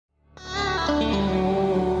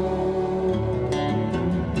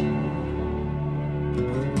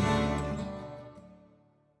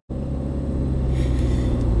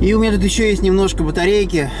И у меня тут еще есть немножко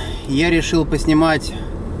батарейки. Я решил поснимать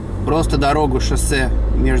просто дорогу, шоссе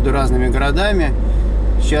между разными городами.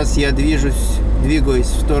 Сейчас я двигаюсь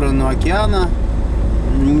в сторону океана.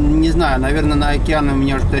 Не знаю, наверное, на океан у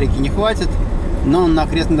меня уже батарейки не хватит. Но на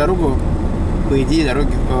окрестную дорогу, по идее,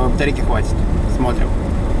 батарейки хватит. Смотрим.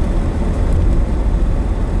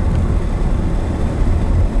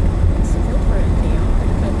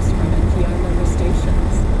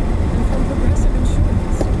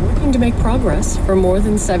 To make progress for more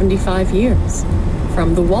than 75 years.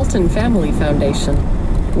 From the Walton Family Foundation,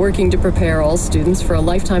 working to prepare all students for a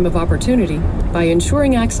lifetime of opportunity by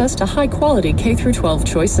ensuring access to high-quality K-12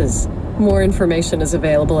 choices. More information is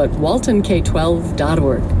available at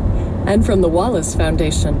waltonk12.org. And from the Wallace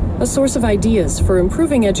Foundation, a source of ideas for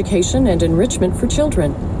improving education and enrichment for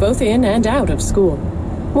children, both in and out of school.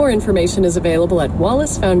 More information is available at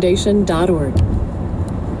wallacefoundation.org.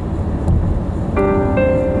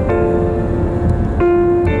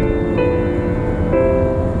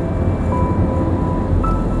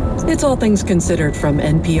 It's All Things Considered from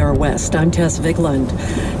NPR West. I'm Tess Vigland.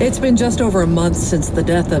 It's been just over a month since the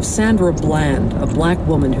death of Sandra Bland, a black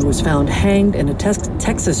woman who was found hanged in a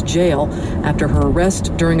Texas jail after her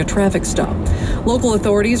arrest during a traffic stop. Local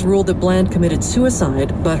authorities ruled that Bland committed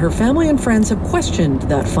suicide, but her family and friends have questioned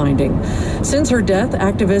that finding. Since her death,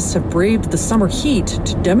 activists have braved the summer heat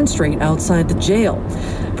to demonstrate outside the jail.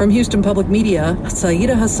 From Houston Public Media,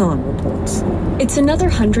 Saida Hassan reports. It's another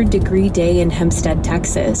 100-degree day in Hempstead,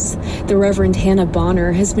 Texas. The Reverend Hannah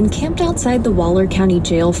Bonner has been camped outside the Waller County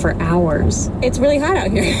Jail for hours. It's really hot out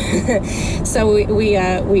here. So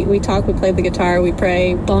we talk, we play the guitar, we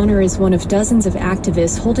pray. Bonner is one of dozens of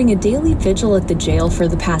activists holding a daily vigil at the jail for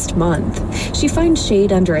the past month. She finds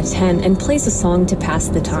shade under a tent and plays a song to pass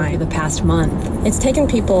the time the past month. It's taken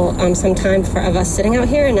people some time of us sitting out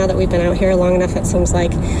here, and now that we've been out here long enough, it seems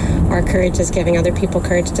like our courage is giving other people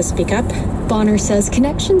courage to speak up. Bonner says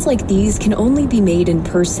connections like these can only be made in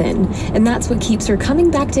person, and that's what keeps her coming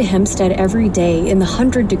back to Hempstead every day in the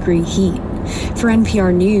 100-degree heat. For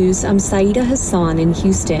NPR News, I'm Saida Hassan in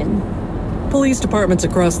Houston. Police departments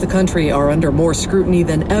across the country are under more scrutiny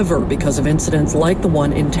than ever because of incidents like the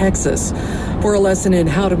one in Texas. For a lesson in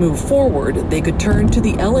how to move forward, they could turn to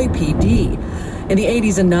the LAPD. In the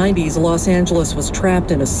 80s and 90s, Los Angeles was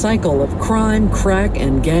trapped in a cycle of crime, crack,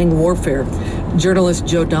 and gang warfare. Journalist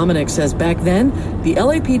Joe Dominic says back then, the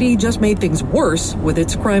LAPD just made things worse with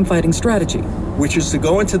its crime-fighting strategy. Which is to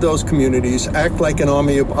go into those communities, act like an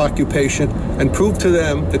army of occupation, and prove to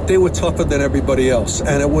them that they were tougher than everybody else.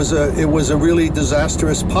 And it was a really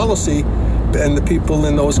disastrous policy, and the people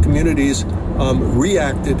in those communities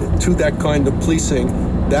reacted to that kind of policing.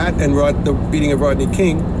 That and the beating of Rodney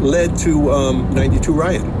King led to 92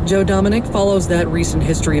 riot. Joe Dominic follows that recent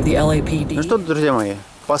history of the LAPD. Ну что, друзья мои,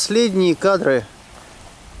 последние кадры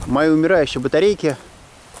моей умирающей батарейки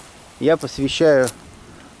я посвящаю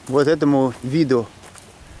вот этому виду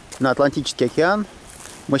на Атлантический океан.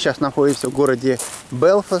 Мы сейчас находимся в городе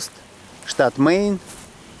Белфаст, штат Мейн,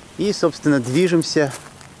 и, собственно, движемся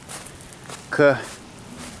к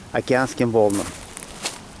океанским волнам.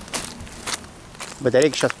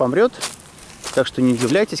 Батарейка сейчас помрет, так что не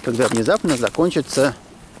удивляйтесь, когда внезапно закончится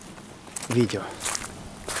видео.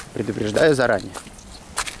 Предупреждаю заранее.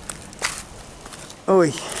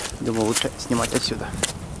 Ой, думаю, лучше снимать отсюда.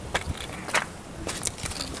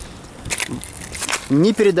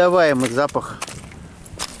 Непередаваемый запах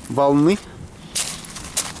волны.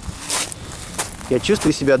 Я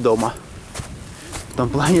чувствую себя дома. В том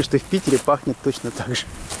плане, что в Питере пахнет точно так же.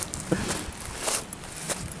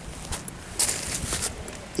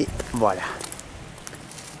 И вуаля.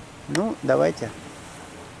 Ну, давайте.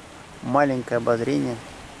 Маленькое обозрение.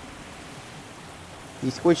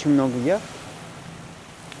 Здесь очень много яхт.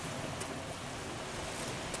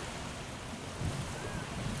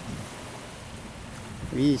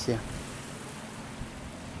 Видите?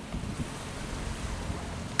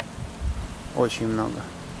 Очень много.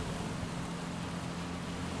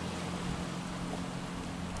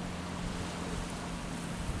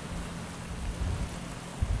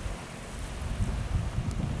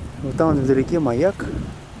 Вот там вдалеке маяк.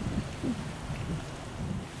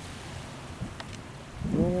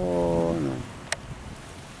 Вон он.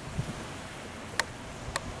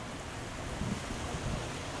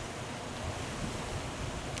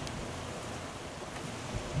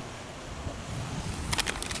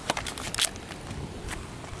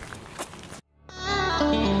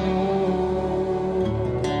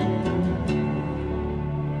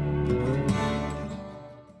 you.